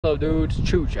Hello dudes,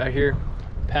 Chooch out here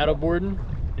paddleboarding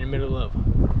in the middle of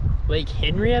Lake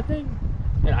Henry, I think,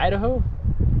 in Idaho.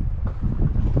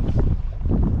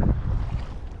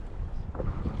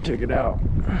 Check it out.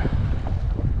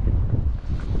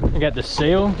 I got the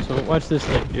sail, so watch this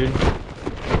thing, dude.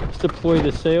 Let's deploy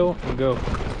the sail and go.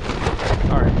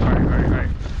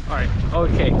 Alright.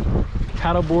 Okay.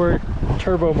 Paddleboard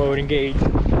turbo mode engaged.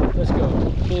 Let's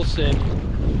go. Full send.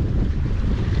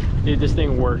 Dude, this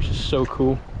thing works. It's so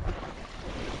cool.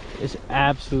 It's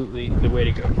absolutely the way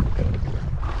to go.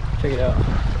 Check it out.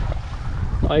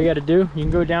 All you gotta do, you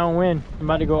can go downwind. I'm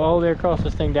about to go all the way across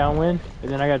this thing downwind,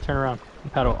 and then I gotta turn around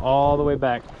and paddle all the way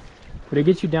back. But it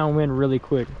gets you downwind really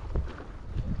quick.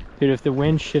 Dude, if the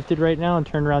wind shifted right now and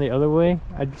turned around the other way,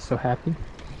 I'd be so happy.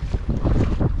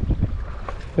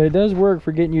 But it does work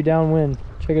for getting you downwind.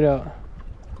 Check it out.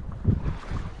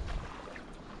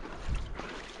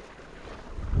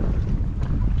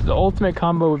 The ultimate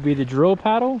combo would be the drill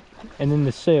paddle and then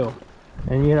the sail,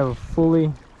 and you have a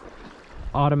fully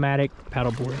automatic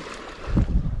paddleboard.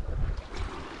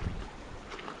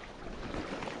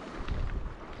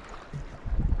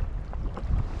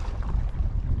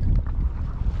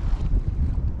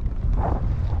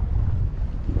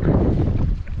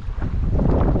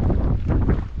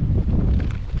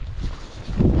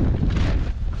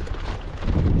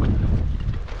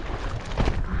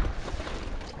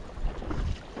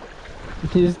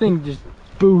 This thing just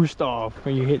boosts off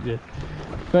when you hit this.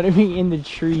 But I mean, in the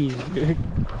trees, dude.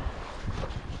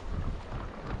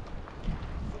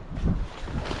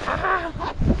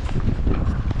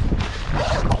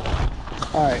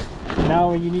 Alright,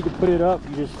 now when you need to put it up,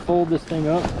 you just fold this thing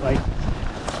up like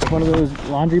one of those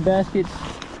laundry baskets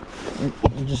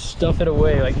and just stuff it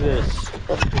away like this.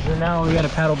 So now we gotta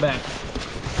paddle back.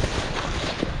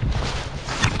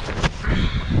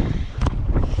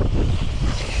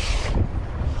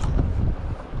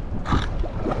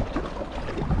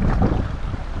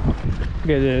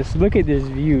 Look at this. Look at this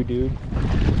view, dude.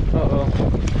 Uh-oh.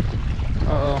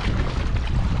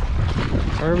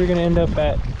 Where are we gonna end up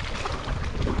at?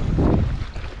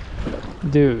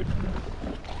 Dude.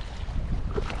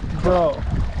 Bro.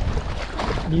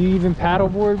 Do you even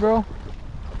paddleboard, bro?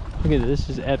 Look at this.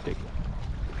 This is epic.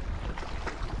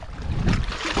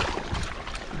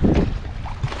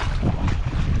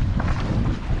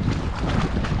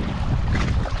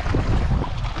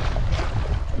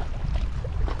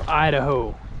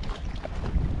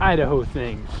 Idaho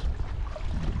things.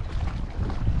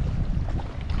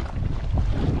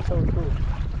 So cool.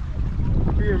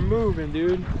 We're moving,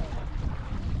 dude.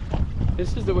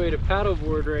 This is the way to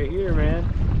paddleboard right here, man.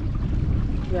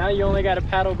 Now you only got to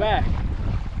paddle back.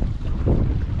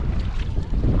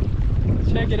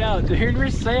 Check it out, dude. We're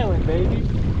sailing, baby.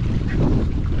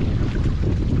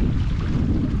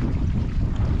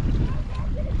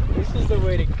 This is the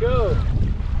way to go.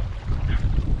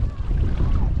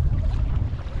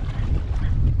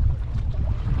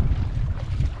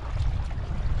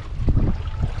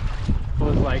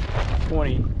 Like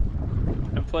 20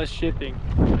 and plus shipping.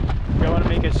 If y'all want to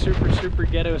make a super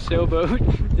ghetto sailboat,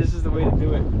 this is the way to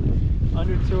do it.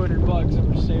 Under 200 bucks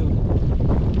and we're sailing.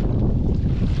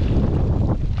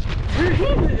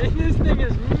 This thing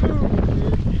is moving,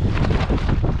 dude.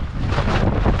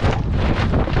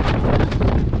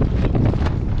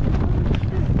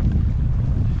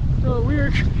 So we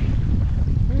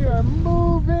are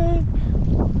moving,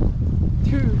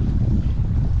 dude.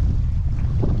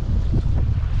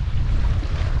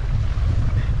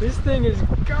 This thing is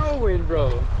going, bro.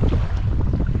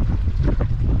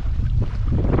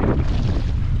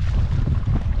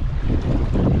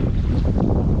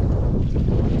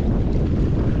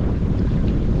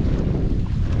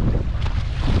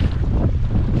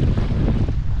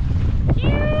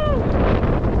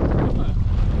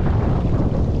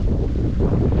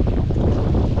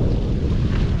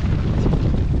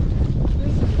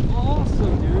 This is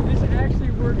awesome, dude. This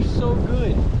actually works so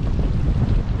good.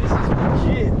 This is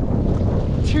legit.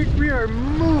 Dude, we are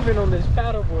moving on this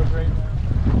paddleboard right now.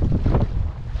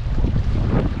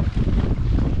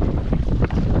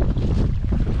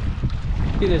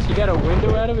 See this, you got a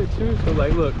window out of it too, so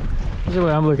like look, this is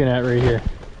what I'm looking at right here.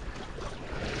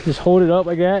 Just hold it up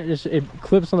like that, just it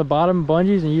clips on the bottom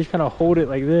bungees and you just kind of hold it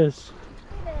like this.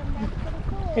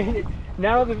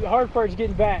 Now the hard part's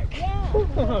getting back.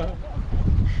 Yeah.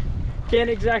 Can't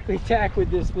exactly tack with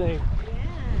this thing.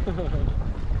 Yeah.